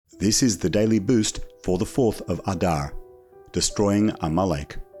This is the daily boost for the 4th of Adar, destroying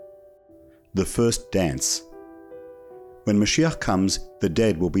Amalek. The first dance. When Moshiach comes, the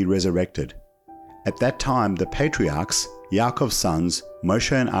dead will be resurrected. At that time, the patriarchs, Yaakov's sons,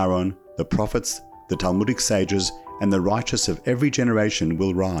 Moshe and Aaron, the prophets, the Talmudic sages, and the righteous of every generation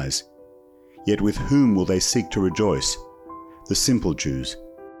will rise. Yet with whom will they seek to rejoice? The simple Jews.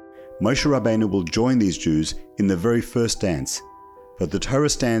 Moshe Rabbeinu will join these Jews in the very first dance, but the Torah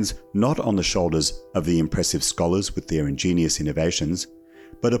stands not on the shoulders of the impressive scholars with their ingenious innovations,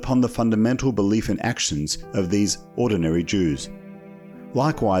 but upon the fundamental belief and actions of these ordinary Jews.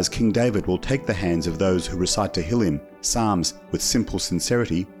 Likewise, King David will take the hands of those who recite Tehillim, psalms with simple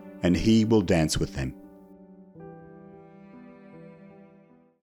sincerity, and he will dance with them.